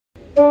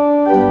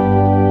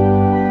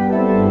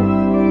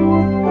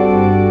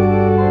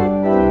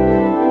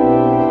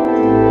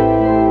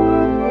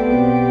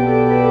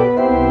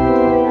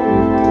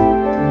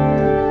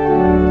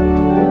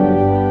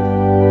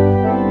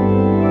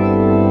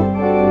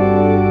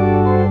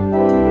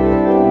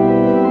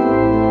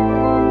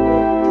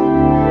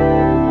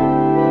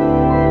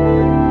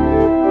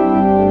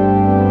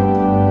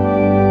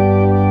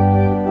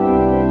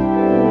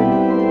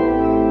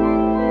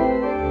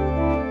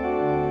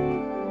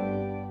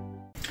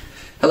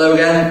Hello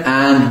again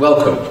and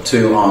welcome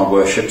to our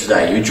worship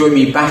today. You join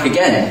me back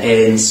again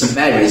in St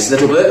Mary's,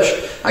 Little Birch,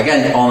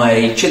 again on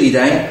a chilly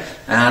day,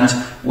 and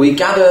we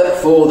gather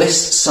for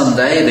this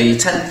Sunday, the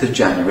 10th of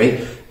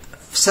January,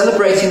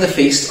 celebrating the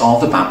feast of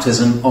the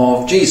baptism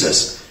of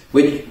Jesus,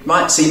 which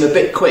might seem a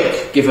bit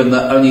quick given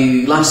that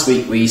only last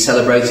week we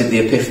celebrated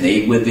the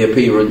Epiphany with the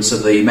appearance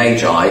of the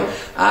Magi,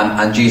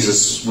 and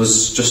Jesus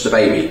was just a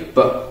baby.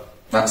 But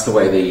that's the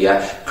way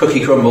the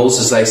cookie crumbles,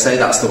 as they say.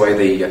 That's the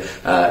way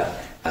the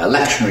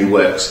lectionary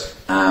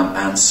works,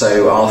 and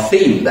so our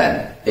theme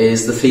then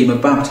is the theme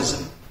of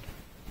baptism.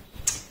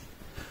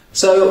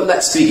 So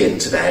let's begin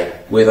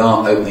today with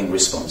our opening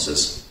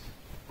responses.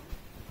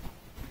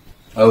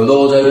 O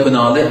Lord, open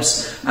our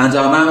lips, and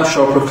our mouth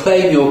shall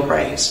proclaim your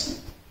praise.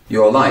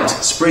 Your light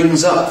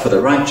springs up for the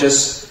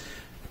righteous,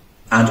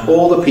 and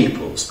all the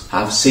peoples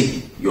have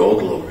seen your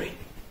glory.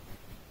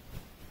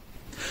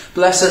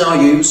 Blessed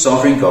are you,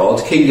 sovereign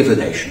God, King of the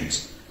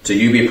nations. To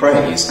you be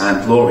praise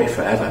and glory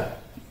forever.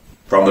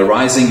 From the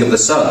rising of the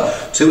sun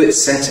to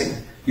its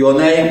setting, your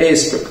name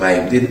is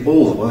proclaimed in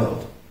all the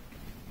world.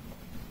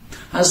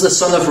 As the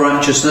sun of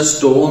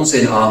righteousness dawns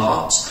in our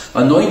hearts,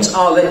 anoint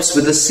our lips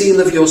with the seal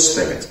of your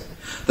Spirit,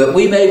 that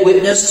we may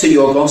witness to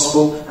your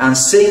gospel and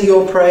sing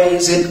your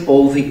praise in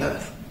all the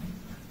earth.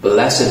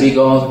 Blessed be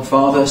God,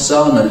 Father,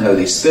 Son, and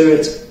Holy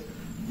Spirit.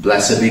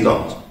 Blessed be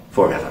God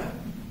forever.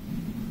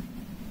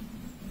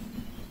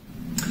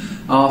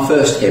 Our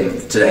first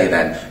hymn today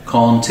then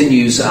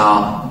continues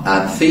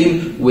our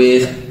theme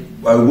with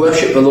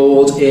Worship the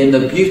Lord in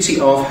the Beauty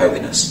of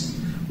Holiness.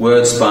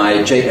 Words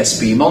by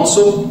J.S.B.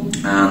 Monsell,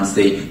 and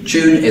the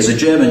tune is a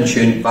German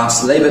tune,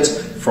 Was lebt,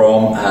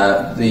 from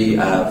the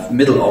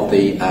middle of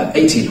the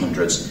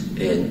 1800s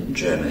in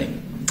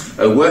Germany.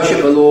 O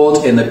worship the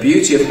Lord in the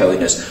beauty of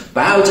holiness,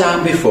 bow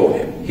down before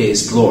him,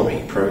 his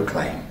glory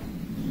proclaim.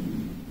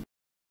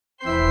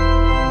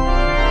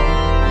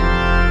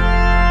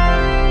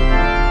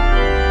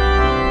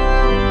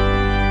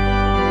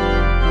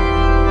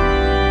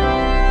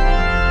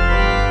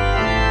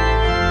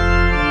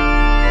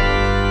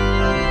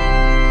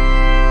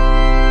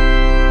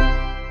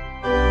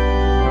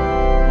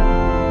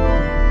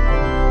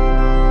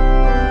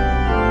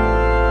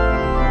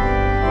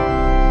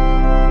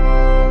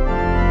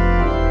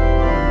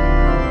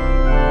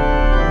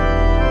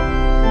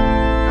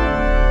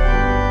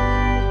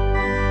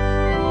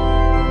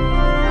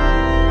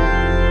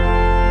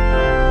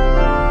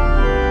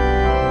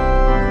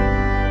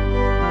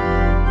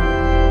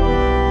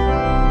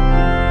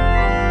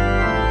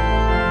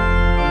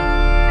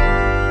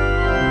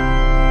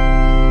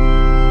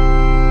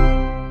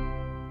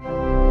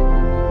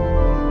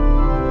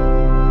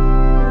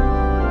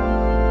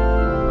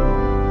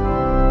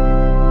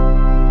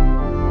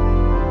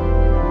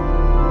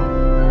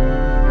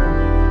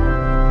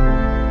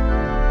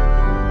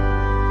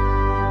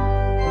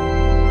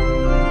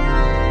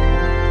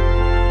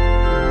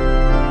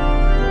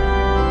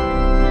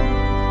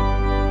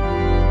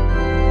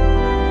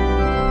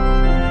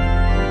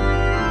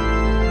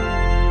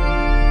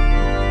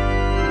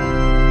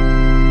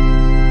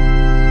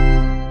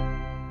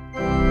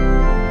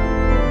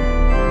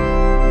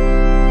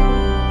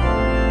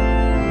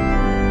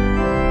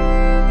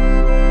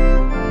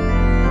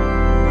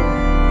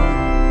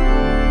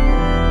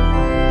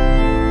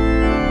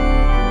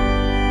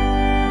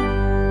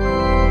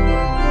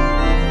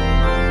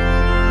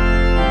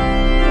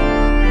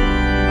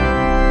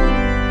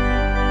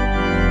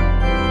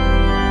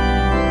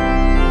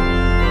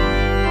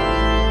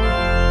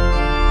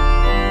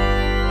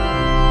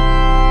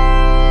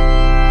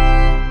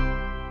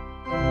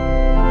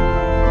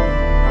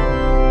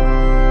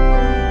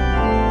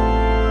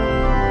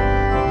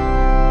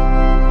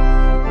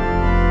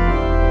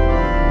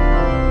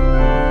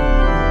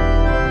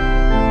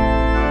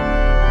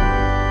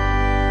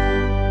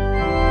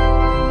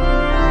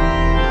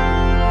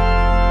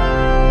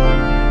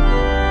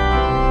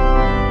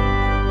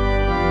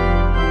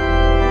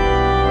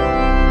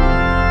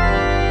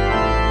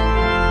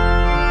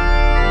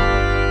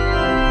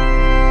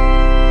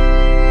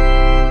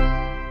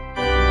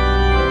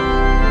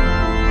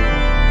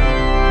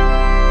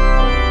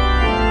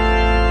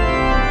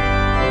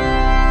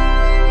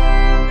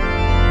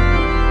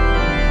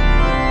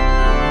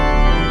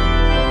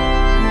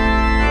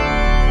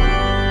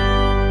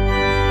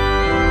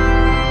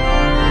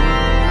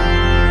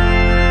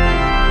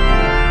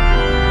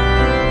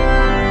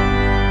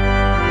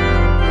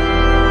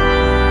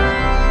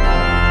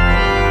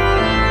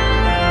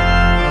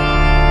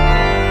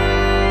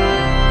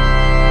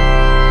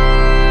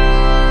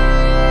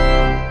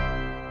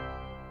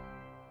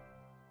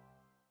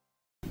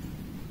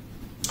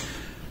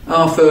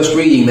 Our first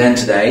reading then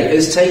today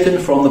is taken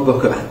from the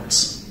book of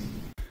Acts.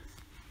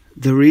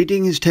 The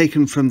reading is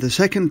taken from the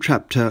second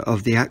chapter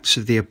of the Acts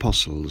of the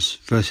Apostles,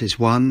 verses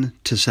 1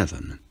 to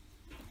 7.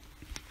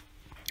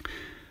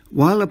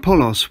 While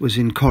Apollos was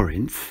in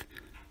Corinth,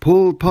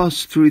 Paul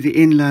passed through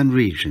the inland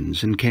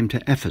regions and came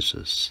to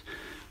Ephesus,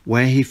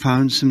 where he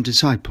found some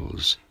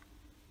disciples.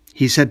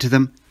 He said to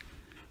them,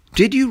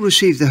 "Did you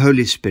receive the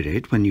Holy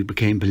Spirit when you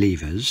became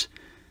believers?"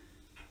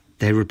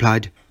 They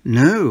replied,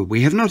 "No,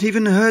 we have not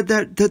even heard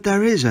that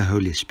there is a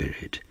Holy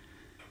Spirit."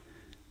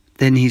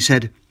 Then he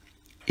said,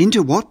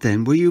 "Into what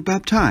then were you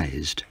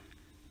baptized?"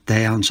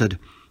 They answered,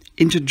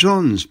 "Into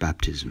John's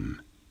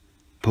baptism."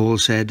 Paul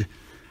said,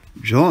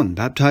 "John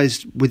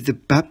baptized with the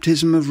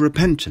baptism of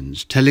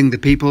repentance, telling the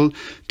people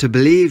to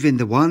believe in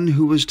the one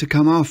who was to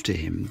come after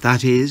him,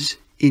 that is,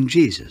 in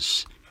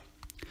Jesus."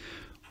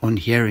 On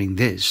hearing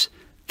this,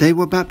 they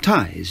were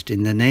baptized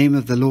in the name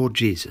of the Lord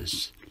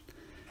Jesus.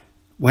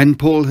 When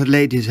Paul had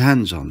laid his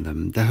hands on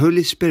them, the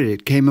Holy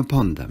Spirit came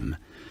upon them,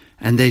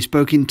 and they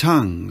spoke in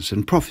tongues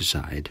and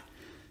prophesied.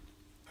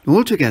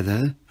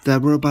 Altogether there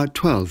were about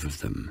 12 of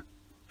them.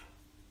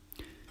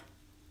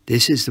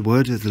 This is the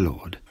word of the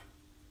Lord.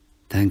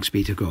 Thanks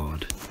be to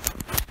God.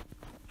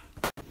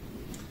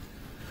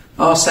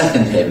 Our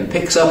second hymn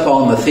picks up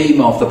on the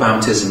theme of the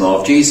baptism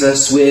of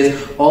Jesus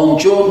with "On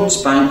Jordan's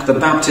bank the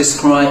Baptist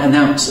cry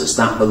announces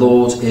that the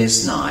Lord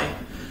is nigh."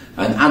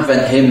 An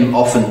Advent hymn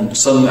often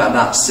sung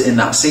in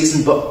that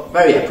season, but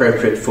very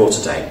appropriate for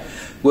today.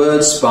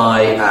 Words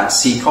by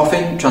C.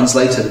 Coffin,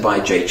 translated by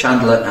J.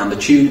 Chandler, and the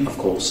tune, of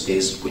course,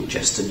 is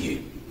Winchester New.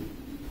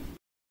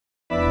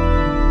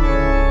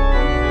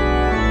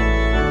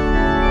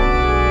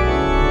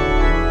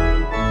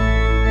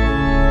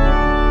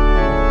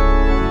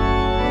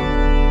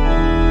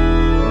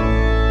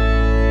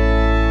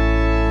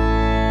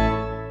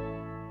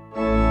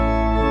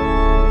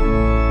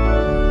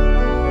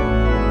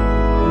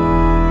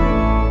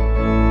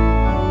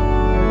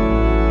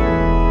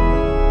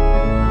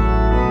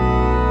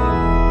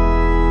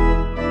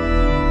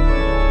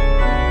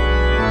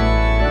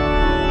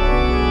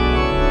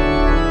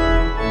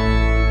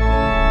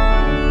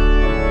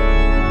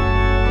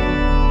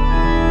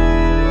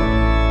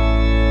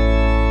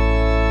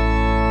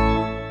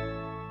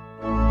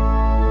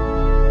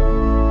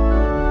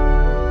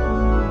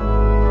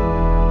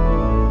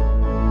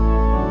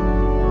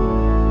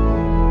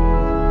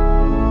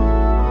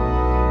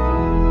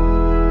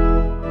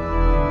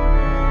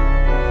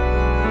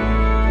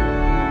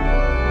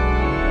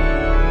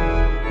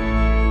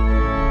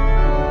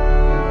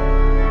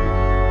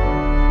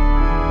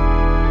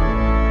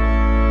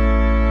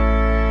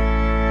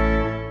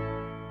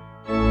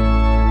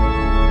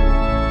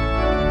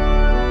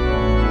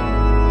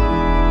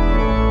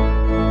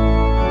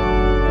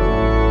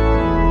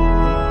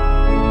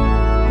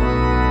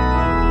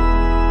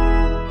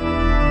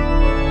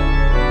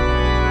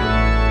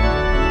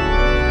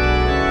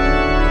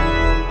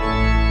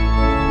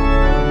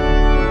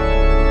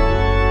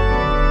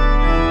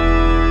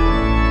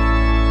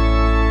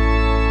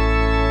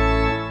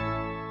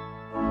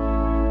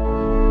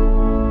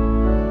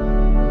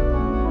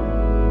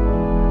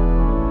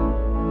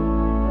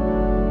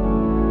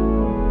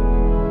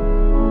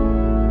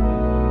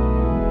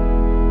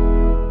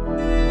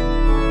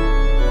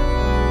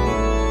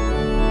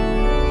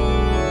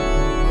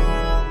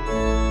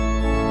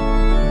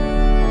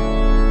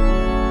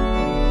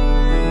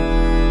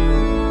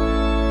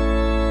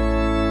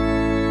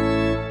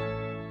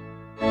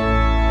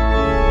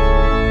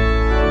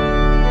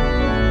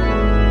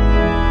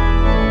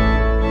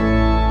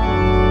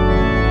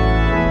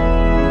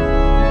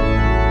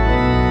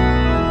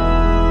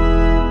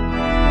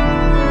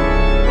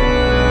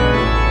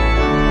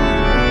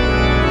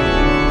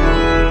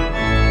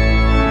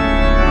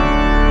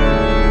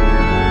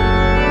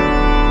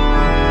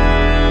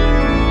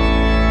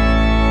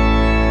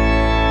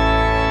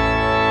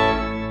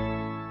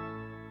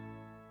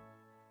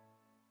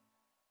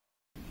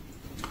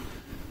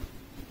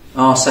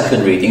 Our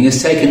second reading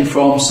is taken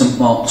from St.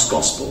 Mark's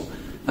Gospel,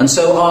 and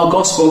so our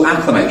Gospel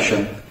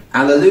acclamation,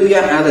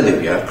 Alleluia,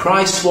 Alleluia,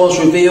 Christ was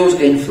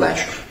revealed in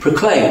flesh,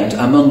 proclaimed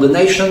among the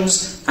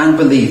nations and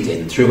believed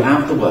in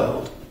throughout the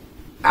world.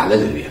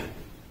 Alleluia.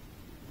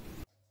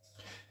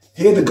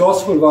 Hear the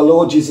Gospel of our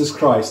Lord Jesus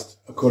Christ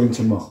according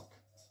to Mark.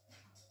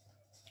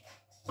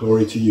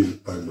 Glory to you,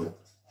 O Lord.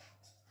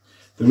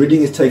 The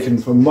reading is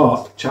taken from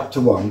Mark chapter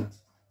 1,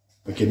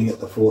 beginning at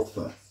the 4th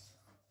verse.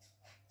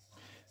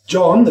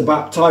 John the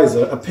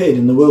baptizer appeared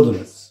in the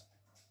wilderness,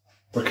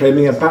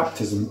 proclaiming a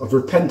baptism of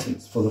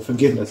repentance for the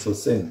forgiveness of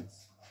sins.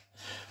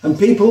 And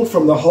people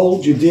from the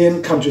whole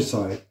Judean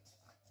countryside,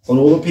 and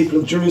all the people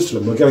of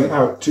Jerusalem, were going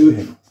out to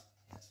him,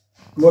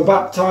 and were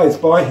baptized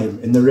by him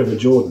in the river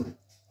Jordan,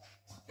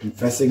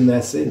 confessing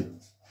their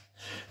sins.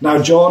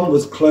 Now John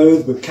was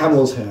clothed with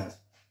camel's hair,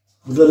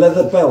 with a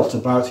leather belt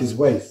about his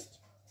waist,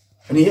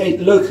 and he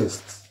ate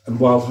locusts and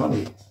wild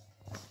honey.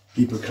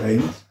 He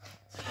proclaimed,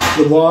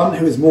 "The one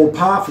who is more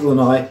powerful than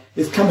I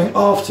is coming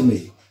after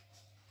me.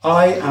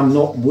 I am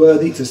not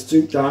worthy to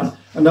stoop down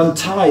and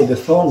untie the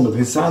thong of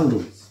his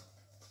sandals.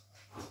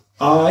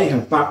 I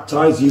have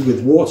baptized you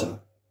with water,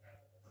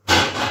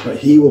 but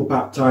he will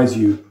baptize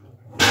you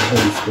with the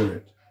Holy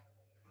Spirit."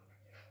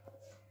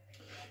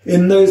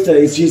 In those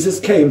days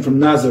Jesus came from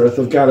Nazareth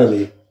of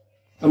Galilee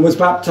and was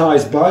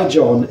baptized by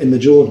John in the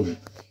Jordan.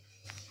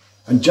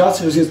 And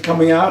just as he was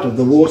coming out of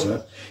the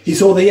water, he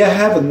saw the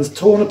heavens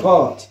torn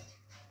apart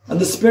and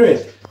the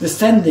Spirit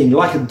descending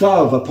like a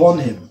dove upon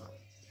him.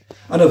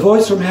 And a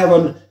voice from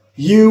heaven,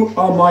 "You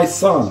are my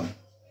Son,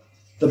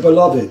 the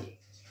beloved.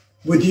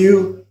 With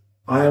you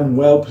I am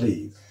well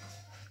pleased."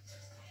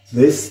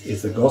 This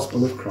is the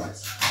gospel of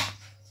Christ.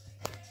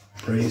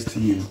 Praise to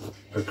you,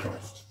 O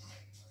Christ.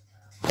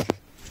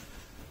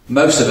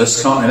 Most of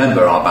us can't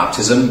remember our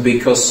baptism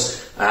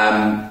because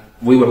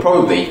we were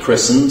probably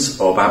christened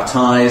or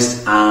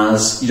baptised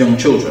as young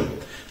children.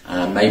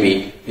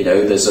 Maybe,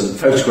 there's some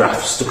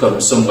photographs stuck on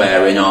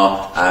somewhere in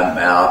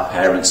our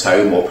parents'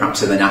 home, or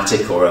perhaps in an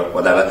attic or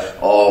whatever,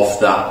 of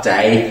that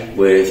day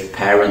with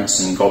parents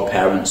and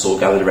godparents all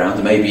gathered around,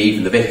 and maybe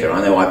even the vicar.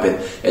 I know I've been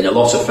in a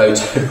lot of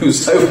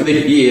photos over the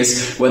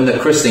years when the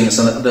christenings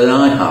that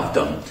I have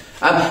done.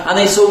 And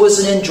it's always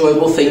an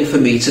enjoyable thing for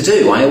me to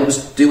do. I always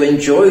do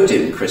enjoy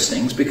doing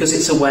christenings because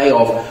it's a way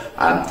of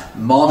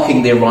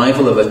marking the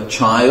arrival of a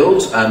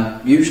child.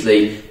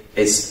 Usually,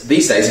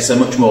 these days it's a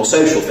much more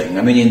social thing.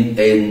 I mean,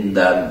 in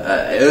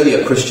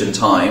earlier Christian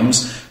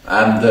times,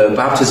 the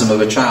baptism of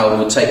a child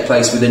would take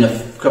place within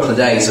a couple of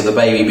days of the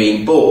baby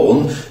being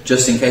born,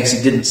 just in case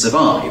he didn't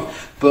survive.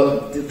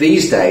 But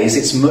these days,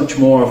 it's much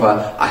more of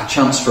a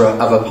chance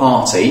of a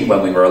party,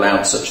 when we were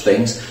allowed such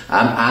things,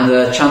 and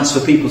a chance for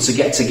people to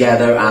get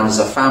together and as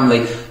a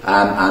family,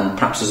 and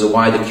perhaps as a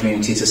wider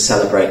community, to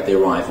celebrate the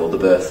arrival, the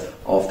birth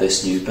of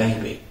this new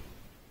baby.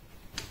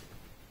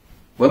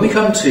 When we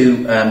come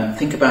to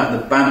think about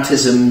the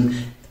baptism,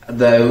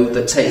 though,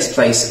 that takes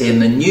place in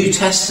the New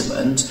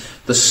Testament,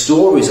 the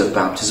stories of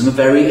baptism are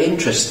very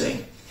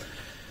interesting.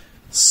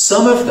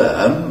 Some of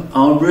them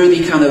are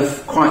really kind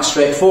of quite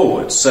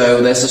straightforward.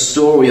 So there's a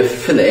story of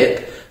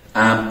Philip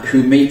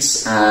who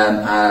meets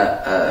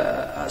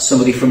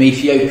somebody from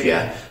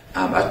Ethiopia,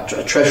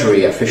 a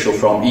treasury official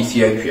from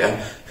Ethiopia,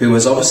 who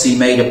has obviously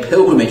made a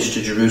pilgrimage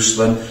to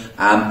Jerusalem,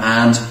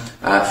 and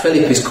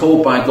Philip is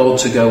called by God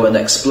to go and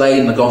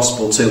explain the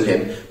gospel to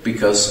him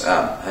because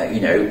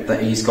that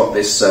he's got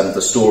this the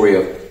story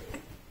of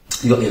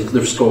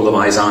the scroll of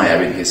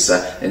Isaiah in his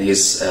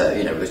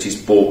that he's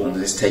bought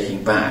and is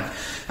taking back,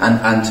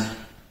 and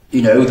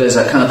there's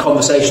a kind of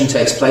conversation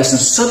takes place, and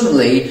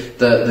suddenly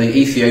the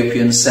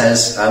Ethiopian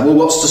says, "Well,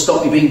 what's to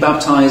stop you being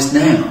baptised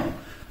now?"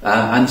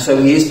 And so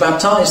he is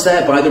baptised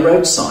there by the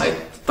roadside.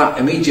 That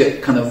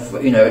immediate kind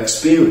of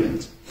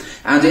experience.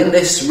 And in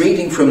this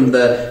reading from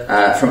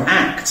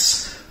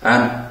Acts,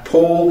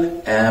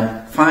 Paul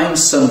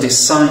finds some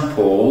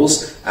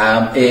disciples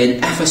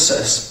in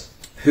Ephesus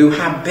who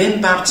have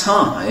been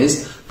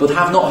baptised but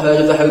have not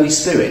heard of the Holy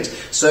Spirit.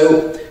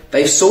 So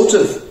they've sort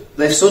of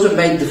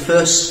made the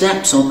first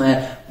steps on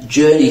their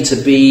journey to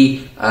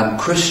be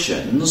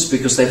Christians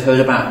because they've heard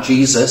about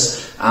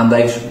Jesus, and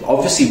they've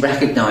obviously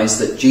recognised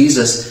that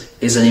Jesus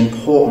is an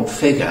important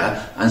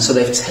figure, and so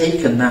they've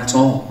taken that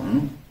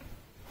on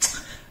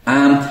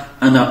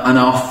and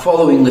are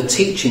following the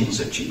teachings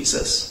of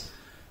Jesus.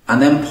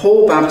 And then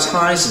Paul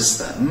baptises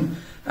them,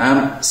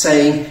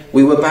 saying,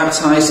 "We were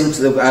baptised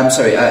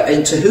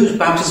into whose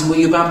baptism were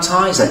you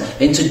baptised then?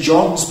 Into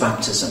John's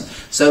baptism."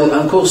 So,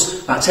 of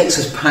course, that takes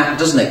us back,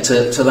 doesn't it,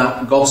 to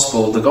that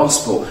gospel, the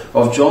gospel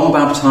of John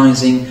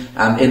baptising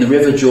in the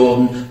River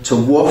Jordan to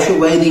wash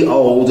away the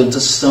old and to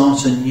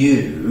start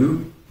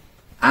anew.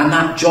 And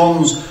that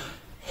John's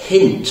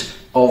hint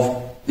of,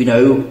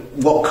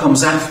 what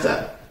comes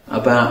after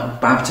about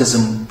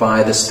baptism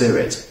by the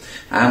Spirit.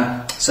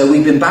 So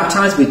we've been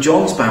baptised with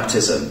John's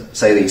baptism,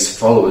 say these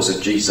followers of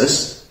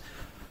Jesus.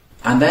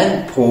 And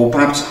then Paul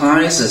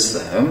baptises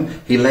them,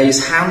 he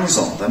lays hands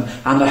on them,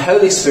 and the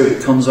Holy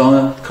Spirit comes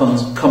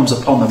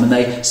upon them, and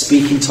they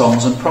speak in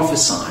tongues and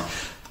prophesy.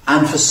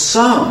 And for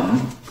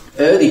some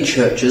early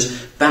churches,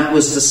 that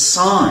was the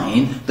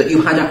sign that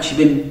you had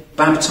actually been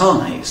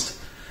baptised.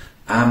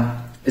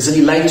 It's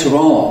only later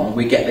on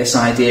we get this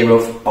idea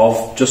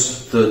of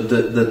just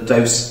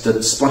the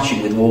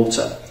splashing with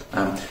water.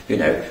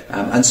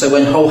 And so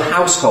when whole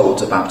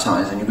households are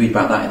baptised, and you read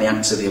about that in the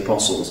Acts of the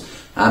Apostles,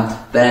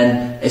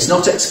 then it's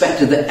not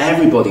expected that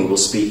everybody will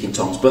speak in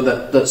tongues,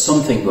 but that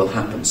something will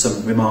happen,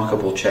 some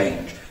remarkable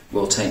change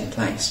will take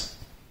place.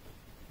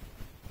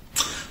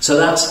 So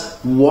that's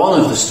one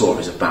of the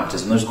stories of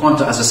baptism. There's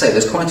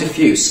quite a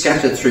few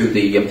scattered through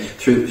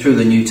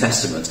the New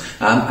Testament,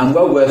 and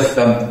well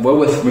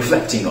worth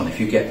reflecting on if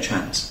you get a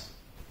chance.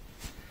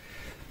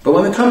 But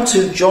when we come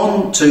to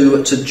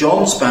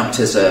John's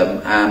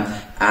baptism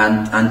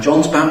and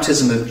John's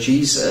baptism of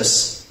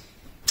Jesus,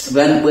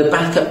 then we're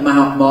back at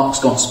Mark's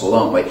Gospel,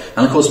 aren't we?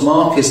 And of course,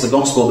 Mark is the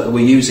Gospel that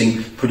we're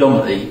using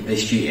predominantly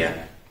this year.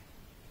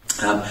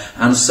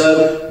 And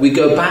so we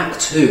go back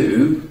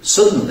to,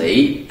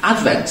 suddenly,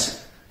 Advent.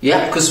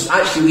 Yeah, because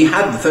actually we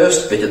had the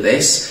first bit of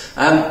this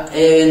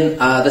in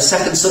the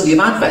second Sunday of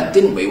Advent,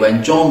 didn't we?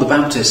 When John the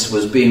Baptist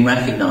was being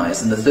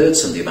recognised in the third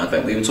Sunday of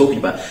Advent. We were talking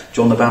about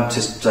John the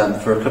Baptist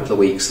for a couple of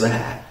weeks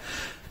there.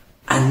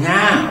 And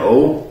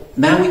now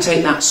we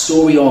take that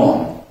story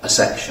on a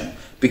section,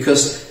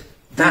 because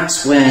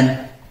that's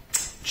when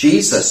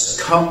Jesus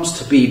comes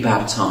to be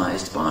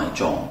baptised by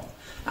John.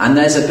 And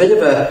there's a bit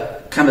of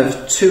kind of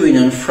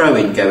toing and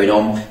froing going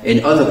on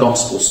in other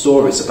gospel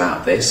stories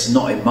about this,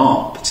 not in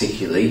Mark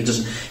particularly.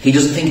 He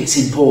doesn't think it's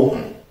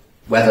important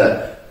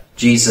whether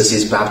Jesus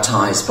is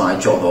baptised by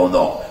John or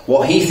not.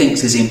 What he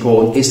thinks is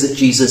important is that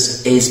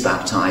Jesus is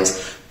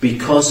baptised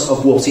because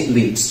of what it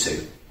leads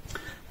to.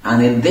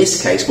 And in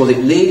this case, what it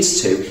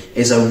leads to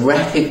is a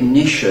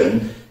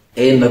recognition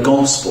in the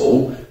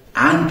gospel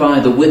and by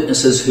the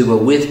witnesses who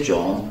were with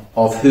John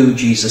of who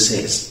Jesus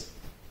is.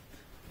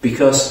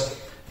 Because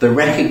the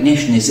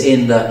recognition is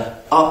in the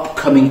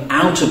upcoming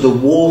out of the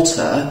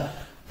water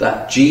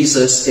that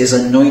Jesus is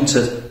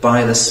anointed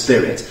by the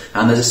Spirit,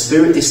 and that the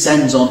Spirit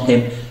descends on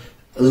him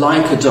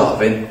like a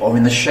dove, or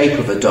in the shape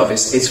of a dove.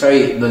 It's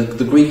very,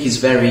 the Greek is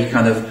very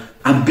kind of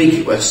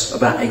ambiguous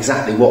about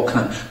exactly what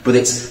kind, but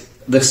it's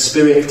the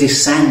Spirit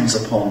descends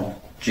upon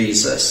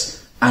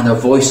Jesus, and a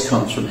voice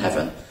comes from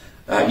heaven.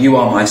 You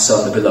are my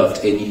Son, the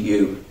beloved, in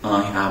you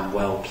I am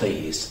well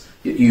pleased.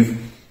 You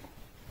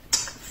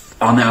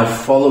are now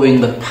following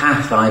the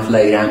path I've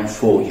laid out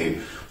for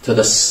you to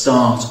the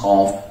start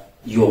of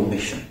your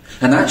mission.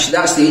 And actually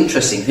that's the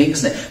interesting thing,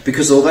 isn't it?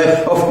 Because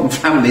although often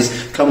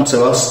families come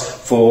to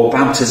us for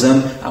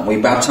baptism and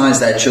we baptise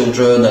their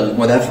children and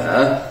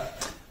whatever,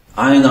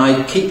 and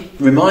I keep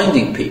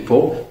reminding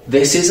people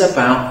this is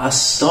about a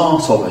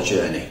start of a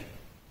journey.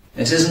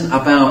 This isn't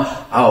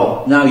about,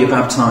 oh, now you're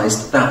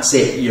baptised, that's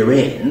it, you're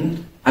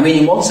in. I mean,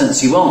 in one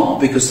sense you are,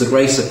 because the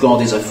grace of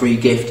God is a free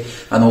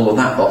gift and all of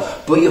that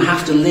lot. But you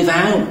have to live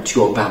out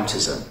your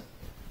baptism.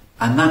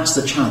 And that's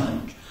the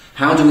challenge.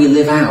 How do we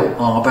live out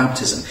our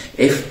baptism?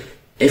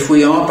 If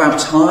we are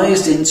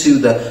baptised into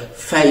the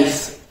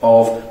faith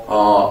of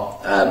our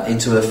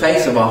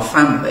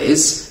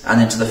families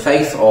and into the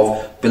faith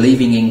of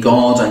believing in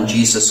God and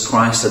Jesus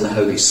Christ and the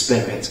Holy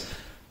Spirit,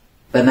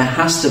 then there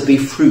has to be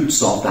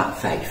fruits of that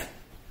faith.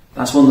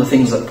 That's one of the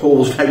things that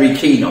Paul's very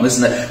keen on,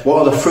 isn't it? What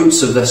are the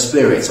fruits of the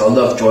Spirit? Our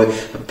love, joy,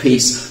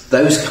 peace,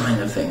 those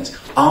kind of things.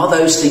 Are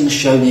those things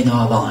shown in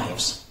our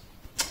lives?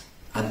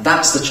 And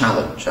that's the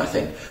challenge, I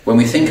think. When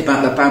we think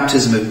about the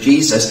baptism of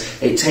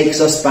Jesus, it takes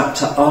us back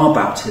to our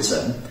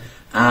baptism.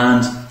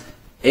 And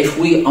if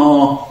we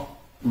are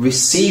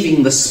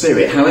receiving the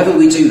Spirit, however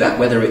we do that,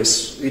 whether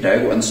it's,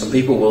 and some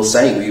people will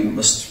say we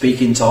must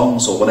speak in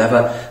tongues or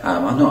whatever,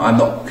 I'm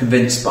not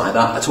convinced by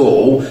that at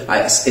all.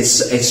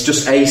 It's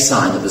just a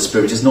sign of the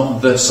Spirit, it's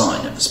not the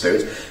sign of the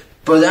Spirit.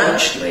 But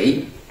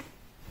actually,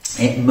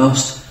 it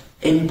must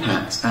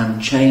impact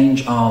and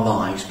change our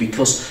lives,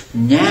 because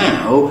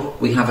now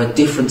we have a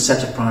different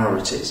set of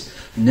priorities.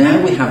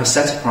 Now we have a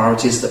set of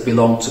priorities that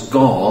belong to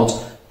God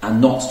and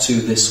not to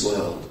this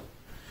world.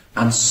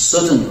 And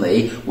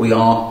suddenly we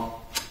are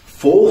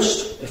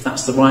forced, if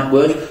that's the right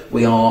word,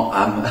 we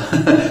are,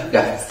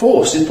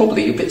 forced is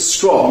probably a bit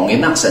strong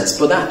in that sense,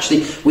 but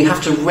actually we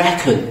have to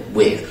reckon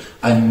with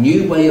a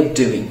new way of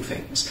doing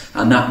things.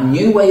 And that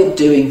new way of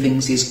doing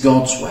things is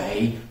God's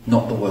way,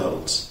 not the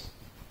world's.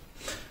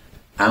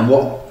 And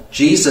what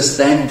Jesus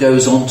then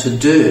goes on to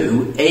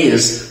do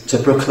is to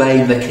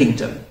proclaim the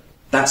kingdom.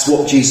 That's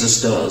what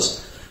Jesus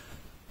does.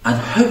 And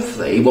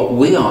hopefully what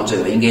we are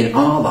doing in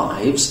our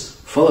lives,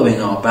 following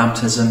our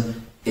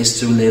baptism, is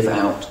to live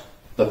out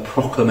the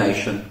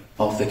proclamation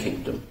of the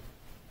kingdom.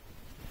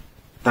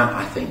 That,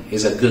 I think,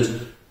 is a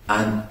good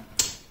and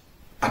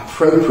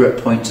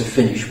appropriate point to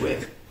finish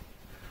with.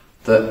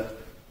 That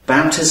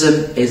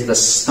baptism is the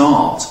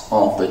start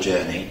of the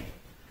journey,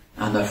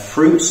 and the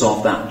fruits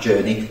of that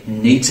journey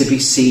need to be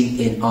seen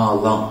in our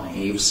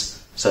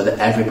lives so that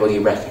everybody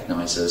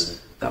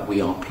recognises that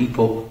we are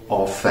people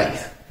of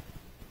faith,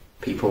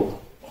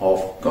 people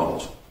of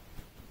God.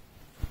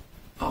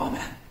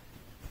 Amen.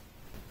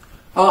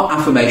 Our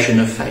affirmation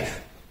of faith.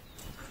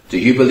 Do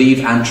you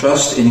believe and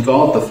trust in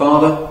God the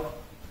Father?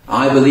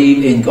 I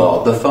believe in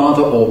God the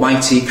Father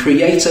Almighty,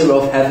 creator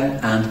of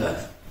heaven and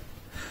earth.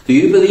 Do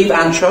you believe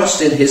and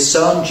trust in his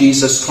Son,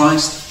 Jesus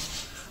Christ?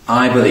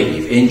 I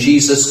believe in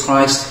Jesus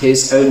Christ,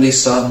 his only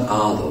Son,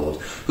 our Lord,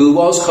 who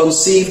was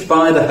conceived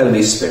by the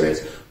Holy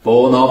Spirit,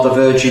 born of the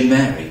Virgin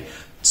Mary,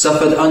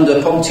 suffered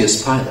under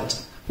Pontius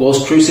Pilate,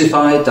 was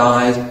crucified,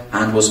 died,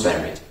 and was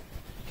buried.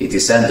 He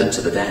descended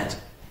to the dead.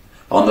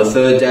 On the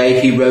third day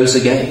he rose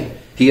again.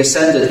 He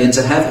ascended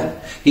into heaven.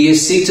 He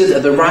is seated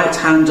at the right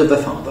hand of the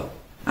Father,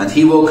 and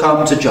he will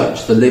come to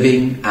judge the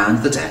living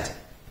and the dead.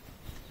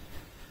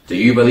 Do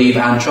you believe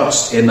and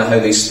trust in the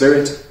Holy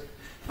Spirit?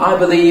 I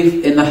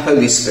believe in the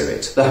Holy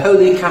Spirit, the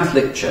Holy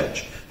Catholic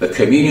Church, the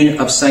communion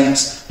of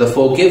saints, the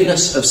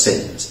forgiveness of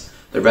sins,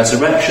 the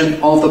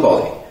resurrection of the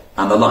body,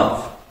 and the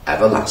life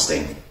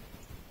everlasting.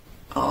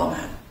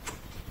 Amen.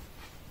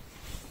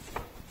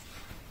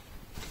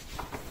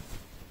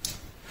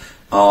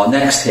 Our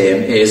next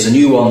hymn is a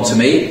new one to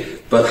me,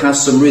 but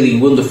has some really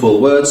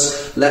wonderful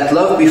words. Let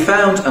Love Be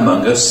Found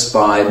Among Us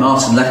by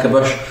Martin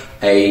Leckerbusch,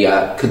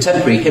 a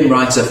contemporary hymn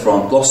writer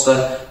from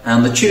Gloucester,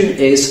 and the tune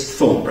is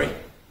Thornbury.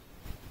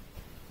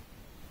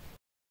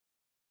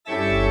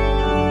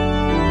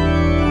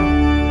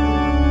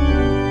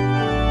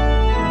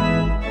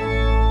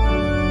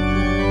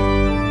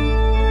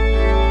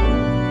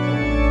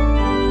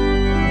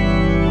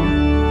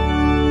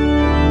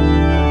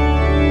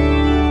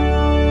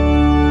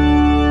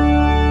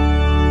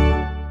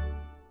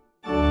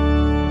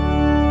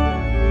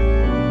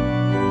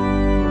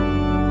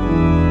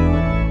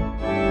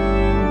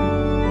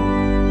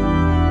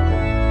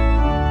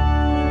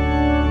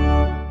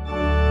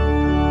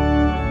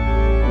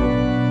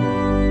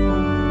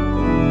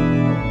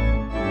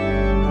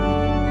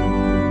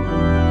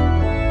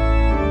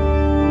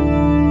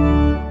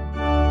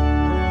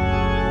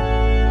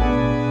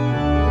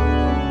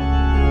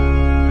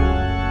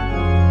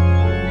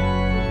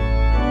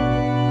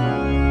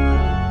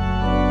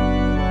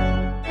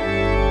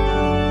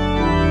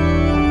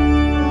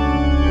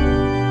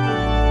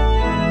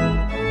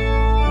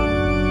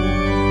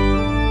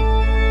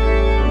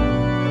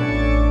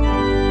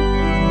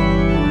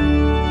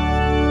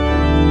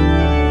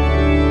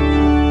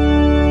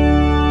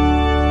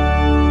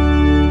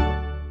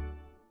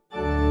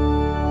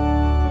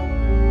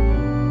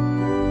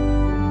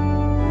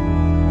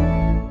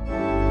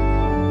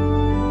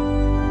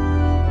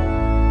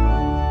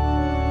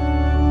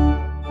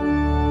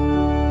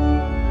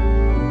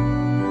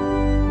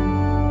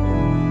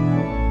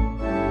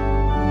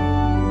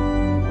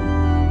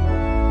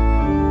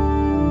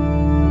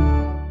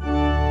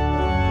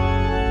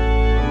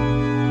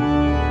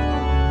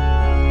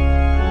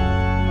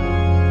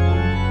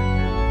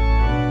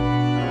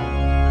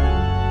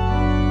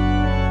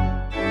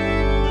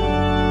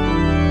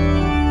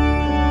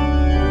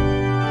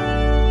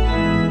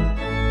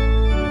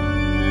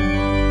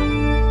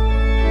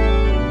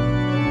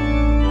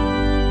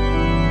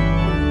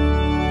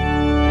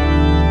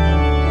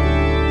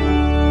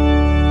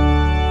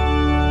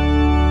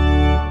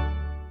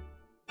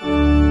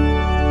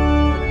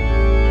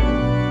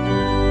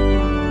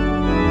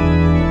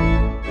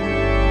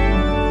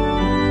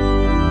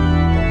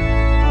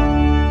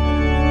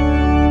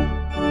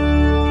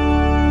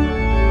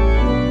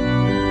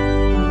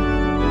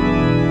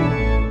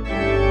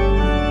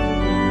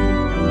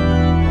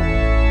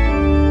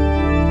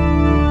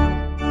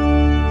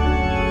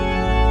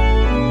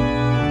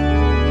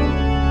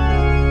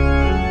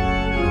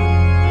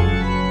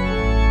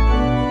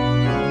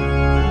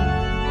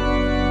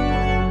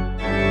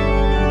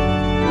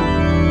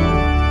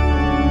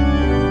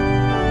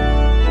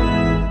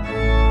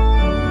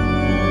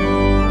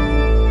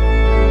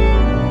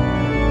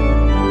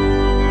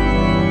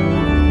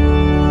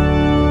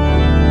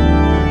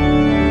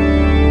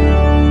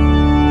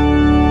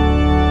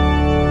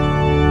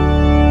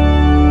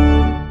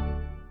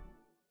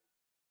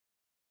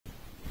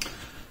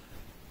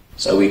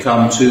 So we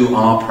come to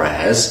our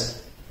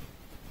prayers.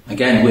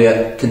 Again,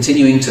 we're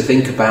continuing to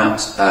think about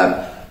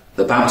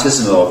the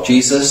baptism of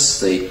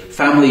Jesus, the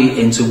family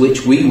into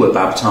which we were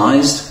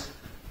baptised,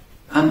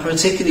 and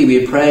particularly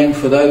we're praying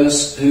for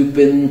those who've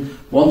been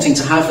wanting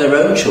to have their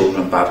own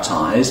children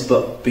baptised,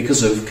 but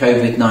because of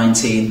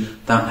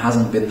COVID-19 that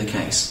hasn't been the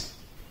case.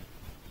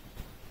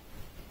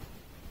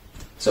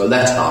 So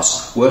let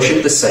us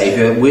worship the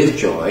Saviour with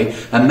joy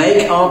and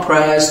make our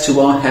prayers to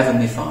our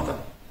Heavenly Father.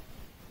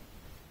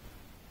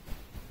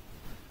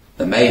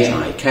 The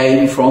Magi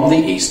came from the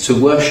east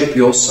to worship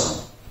your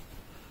Son.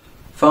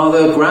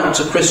 Father, grant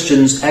to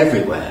Christians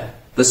everywhere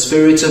the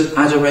spirit of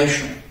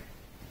adoration.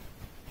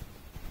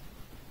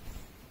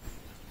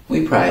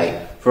 We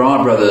pray for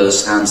our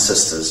brothers and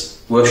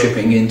sisters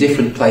worshipping in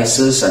different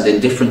places and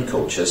in different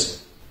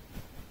cultures.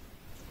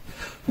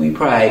 We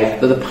pray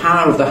that the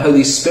power of the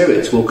Holy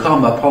Spirit will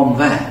come upon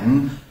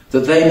them,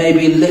 that they may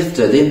be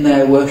lifted in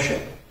their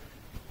worship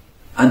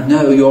and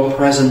know your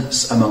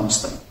presence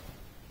amongst them.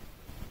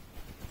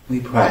 We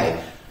pray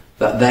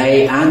that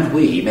they and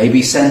we may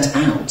be sent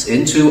out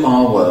into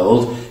our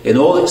world in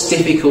all its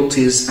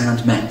difficulties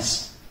and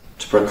mess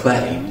to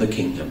proclaim the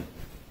kingdom.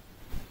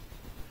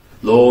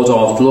 Lord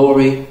of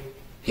glory,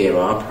 hear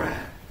our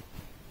prayer.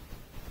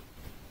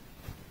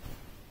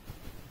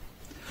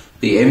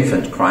 The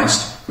infant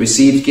Christ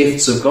received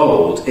gifts of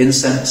gold,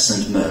 incense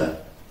and myrrh.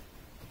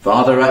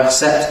 Father,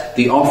 accept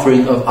the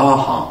offering of our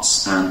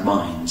hearts and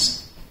minds.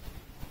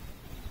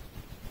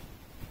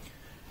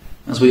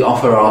 As we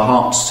offer our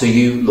hearts to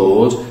you,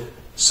 Lord,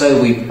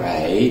 so we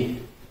pray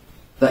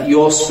that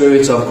your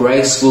Spirit of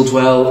grace will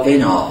dwell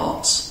in our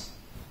hearts.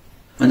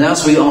 And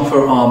as we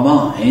offer our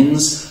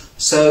minds,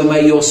 so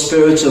may your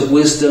Spirit of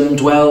wisdom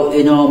dwell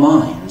in our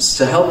minds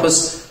to help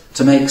us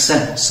to make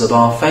sense of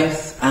our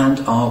faith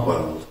and our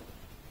world.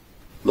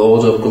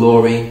 Lord of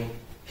glory,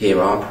 hear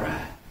our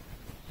prayer.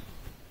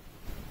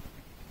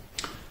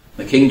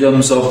 The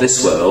kingdoms of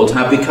this world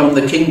have become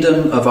the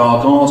kingdom of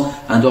our God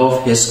and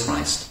of his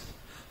Christ.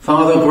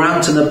 Father,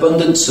 grant an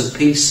abundance of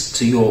peace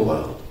to your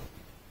world.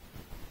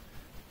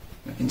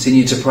 We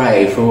continue to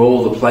pray for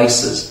all the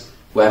places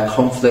where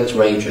conflict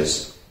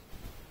rages,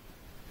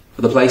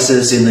 for the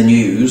places in the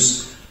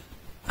news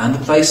and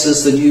the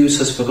places the news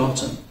has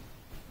forgotten.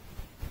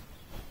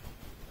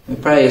 We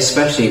pray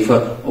especially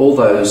for all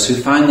those who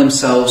find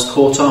themselves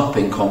caught up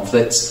in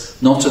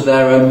conflicts not of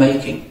their own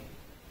making.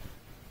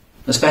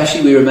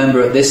 Especially we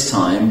remember at this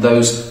time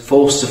those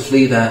forced to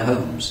flee their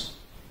homes,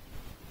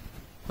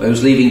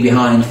 those leaving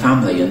behind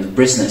family and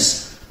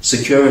business,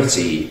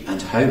 security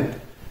and hope,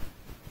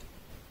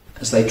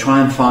 as they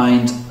try and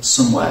find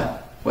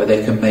somewhere where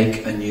they can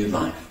make a new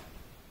life.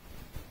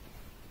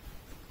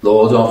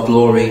 Lord of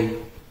glory,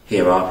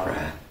 hear our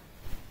prayer.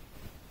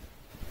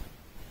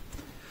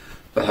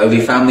 The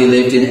Holy Family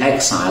lived in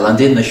exile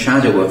and in the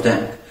shadow of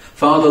death.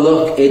 Father,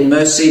 look in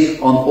mercy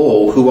on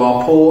all who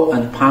are poor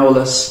and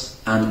powerless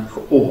and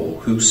all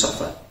who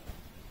suffer.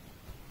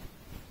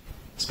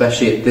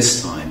 Especially at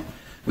this time,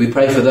 we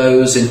pray for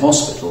those in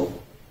hospital,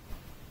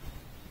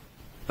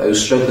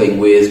 those struggling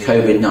with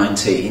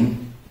COVID-19,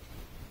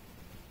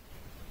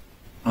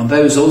 and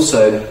those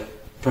also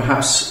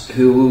perhaps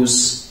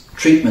whose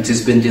treatment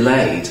has been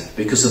delayed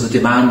because of the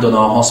demand on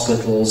our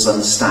hospitals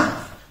and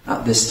staff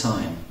at this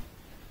time.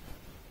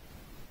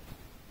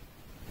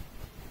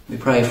 We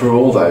pray for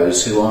all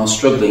those who are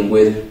struggling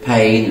with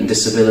pain and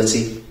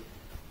disability.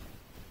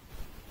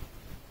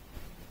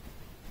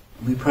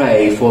 We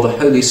pray for the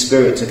Holy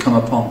Spirit to come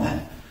upon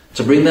them,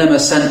 to bring them a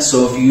sense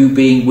of you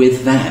being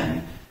with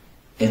them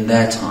in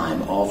their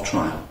time of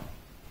trial.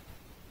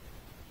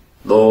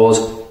 Lord,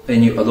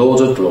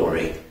 Lord of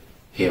glory,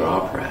 hear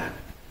our prayer.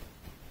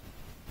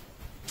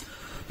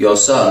 Your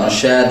Son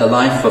shared the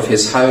life of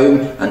his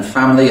home and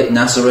family at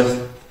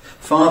Nazareth.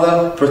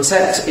 Father,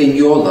 protect in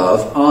your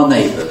love our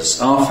neighbours,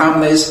 our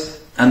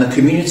families, and the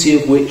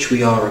community of which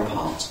we are a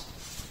part.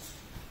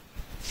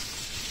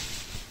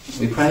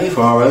 We pray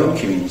for our own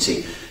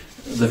community,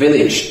 the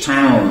village,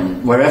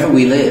 town, wherever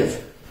we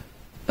live,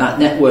 that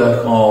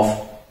network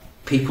of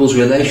people's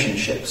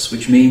relationships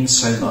which means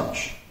so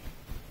much.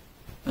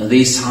 And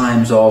these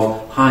times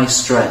of high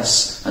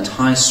stress and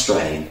high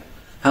strain,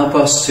 help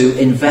us to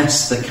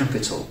invest the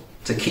capital,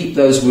 to keep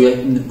those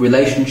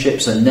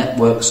relationships and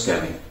networks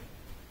going.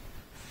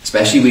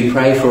 Especially we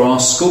pray for our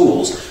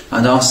schools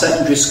and our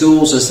secondary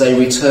schools as they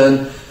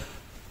return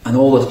and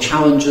all the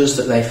challenges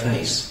that they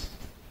face.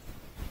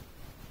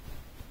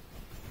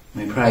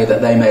 We pray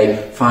that they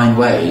may find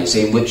ways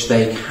in which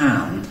they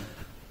can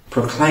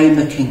proclaim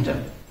the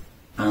kingdom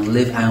and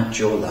live out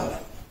your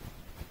love.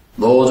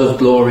 Lord of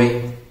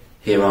glory,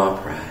 hear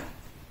our prayer.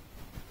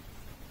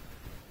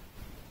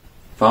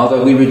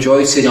 Father, we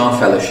rejoice in our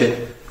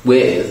fellowship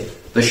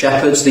with the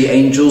shepherds, the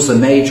angels, the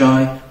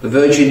Magi, the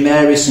Virgin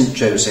Mary, St.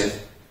 Joseph,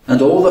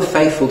 and all the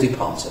faithful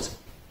departed.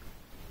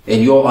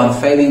 In your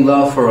unfailing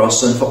love for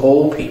us and for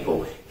all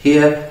people,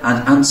 hear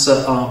and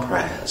answer our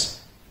prayers.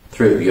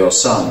 Through your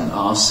Son,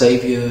 our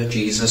Saviour,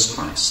 Jesus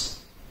Christ.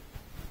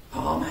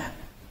 Amen.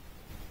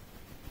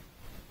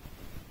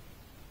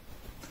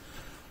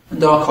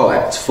 And our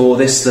collect for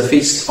this, the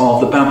feast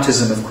of the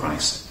baptism of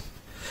Christ.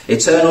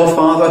 Eternal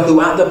Father,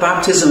 who at the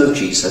baptism of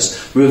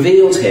Jesus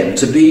revealed him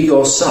to be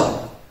your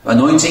Son,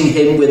 anointing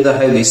him with the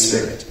Holy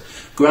Spirit,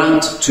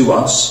 grant to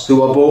us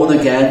who are born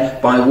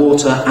again by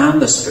water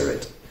and the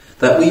Spirit,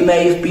 that we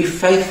may be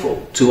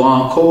faithful to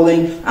our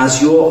calling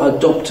as your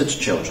adopted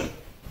children.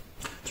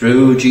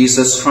 Through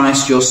Jesus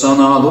Christ, your Son,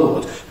 our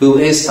Lord, who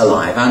is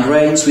alive and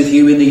reigns with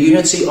you in the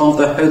unity of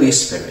the Holy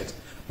Spirit,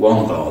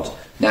 one God,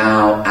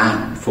 now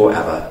and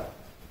forever.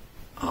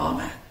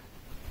 Amen.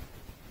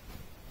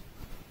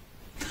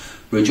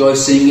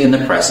 Rejoicing in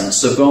the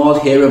presence of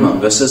God here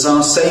among us, as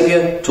our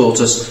Saviour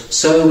taught us,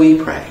 so we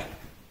pray.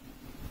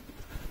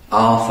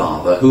 Our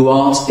Father, who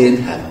art in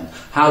heaven,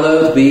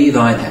 hallowed be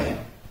thy name.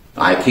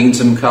 Thy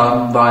kingdom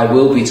come, thy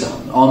will be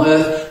done, on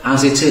earth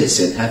as it is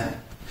in heaven.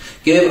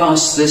 Give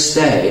us this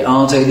day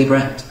our daily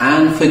bread,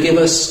 and forgive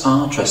us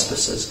our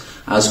trespasses,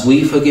 as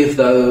we forgive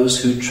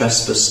those who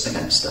trespass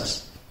against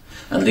us.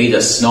 And lead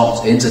us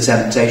not into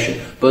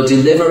temptation, but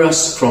deliver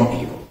us from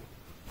evil.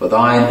 For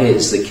thine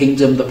is the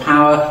kingdom, the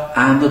power,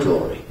 and the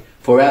glory,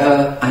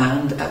 forever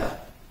and ever.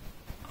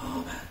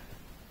 Amen.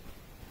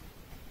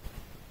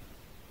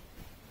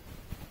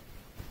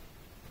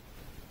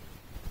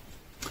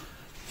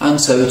 And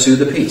so to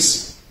the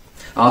peace.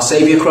 Our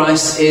Saviour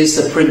Christ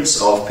is the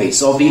Prince of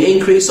Peace. Of the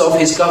increase of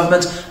his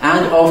government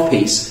and of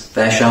peace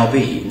there shall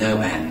be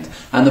no end.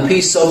 And the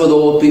peace of the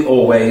Lord be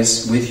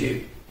always with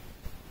you.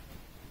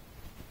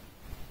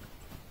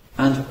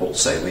 And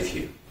also with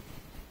you.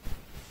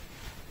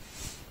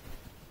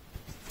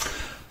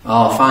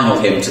 Our final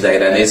hymn today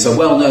then is a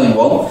well-known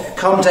one,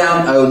 Come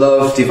Down, O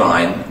Love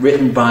Divine,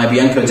 written by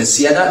Bianco de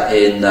Siena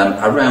in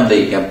around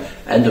the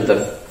end of the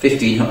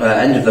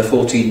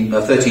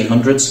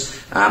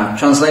 1300s,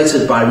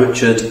 translated by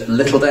Richard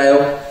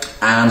Littledale,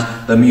 and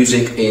the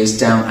music is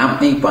Down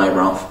Ampney by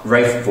Ralph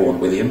Vaughan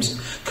Williams.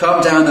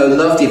 Come down, O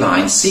love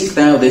divine, seek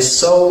thou this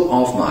soul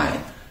of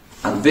mine,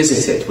 and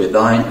visit it with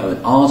thine own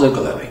ardour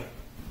glowing.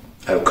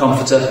 O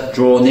Comforter,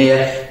 draw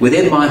near,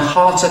 within my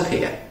heart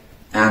appear,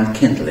 and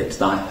kindle it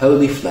thy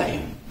holy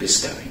flame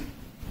bestowing.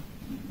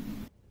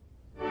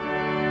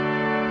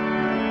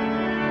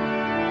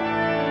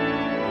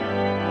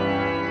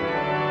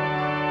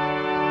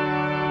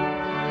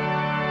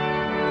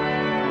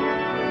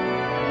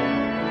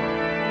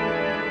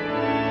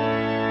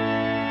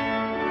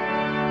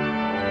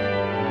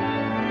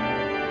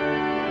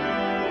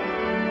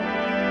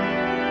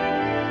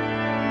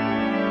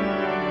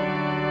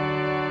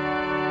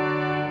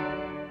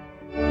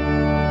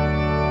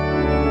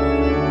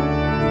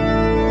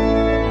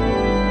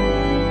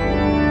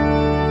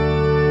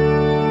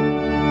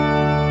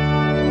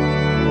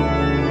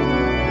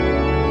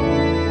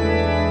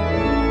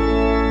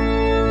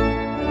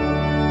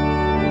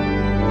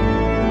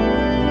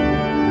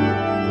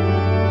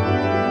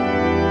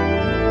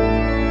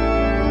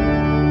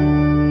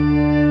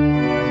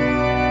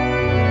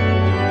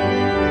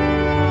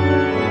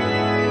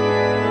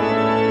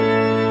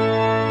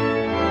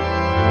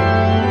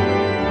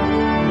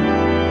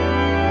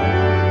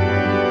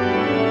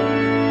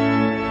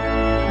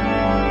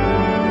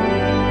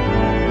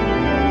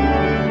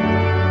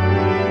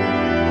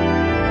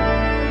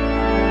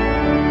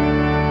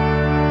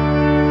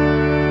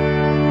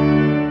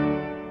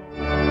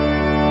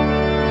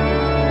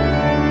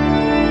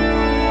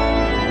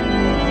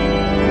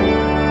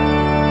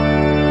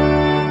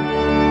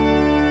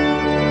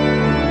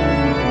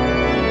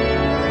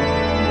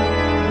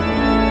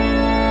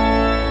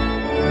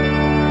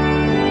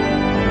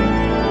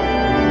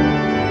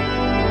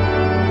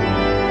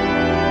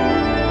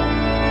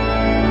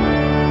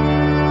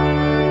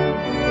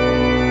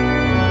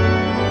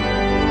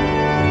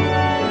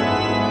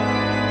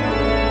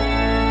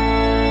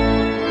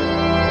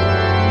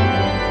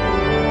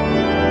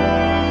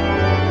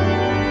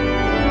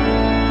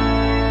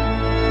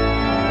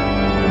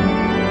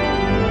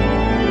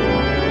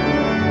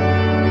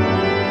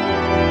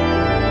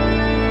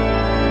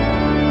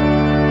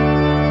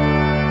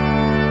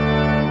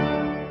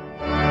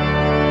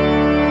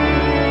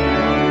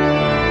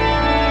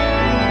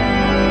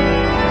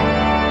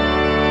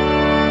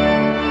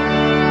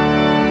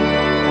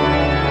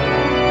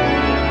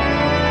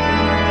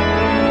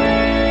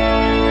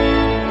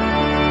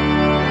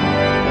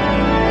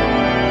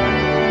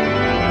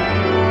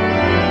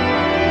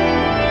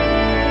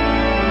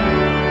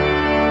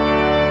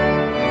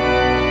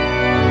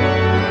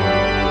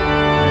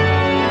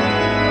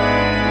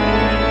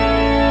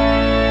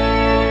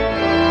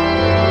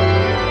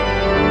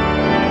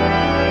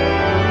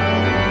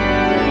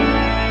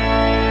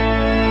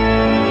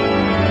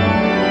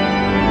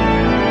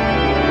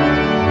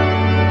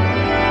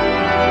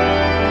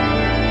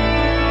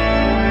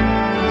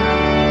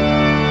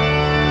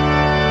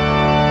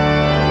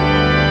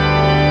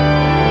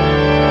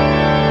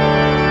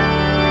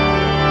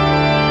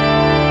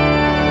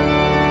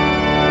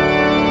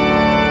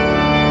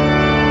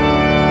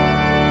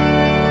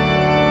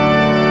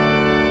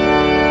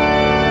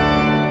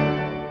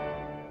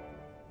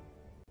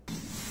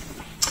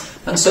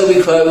 And so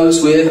we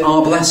close with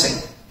our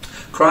blessing.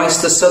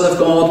 Christ, the Son of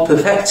God,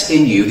 perfect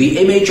in you the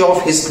image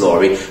of his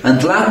glory, and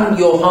gladden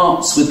your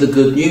hearts with the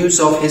good news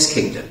of his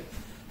kingdom.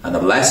 And the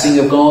blessing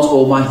of God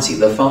Almighty,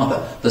 the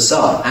Father, the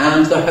Son,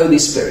 and the Holy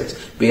Spirit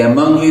be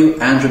among you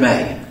and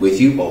remain with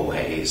you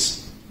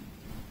always.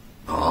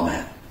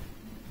 Amen.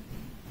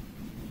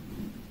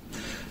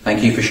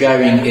 Thank you for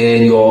sharing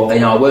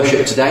in our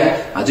worship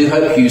today. I do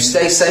hope you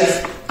stay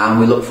safe, and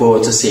we look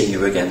forward to seeing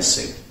you again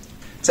soon.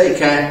 Take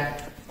care.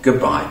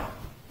 Goodbye.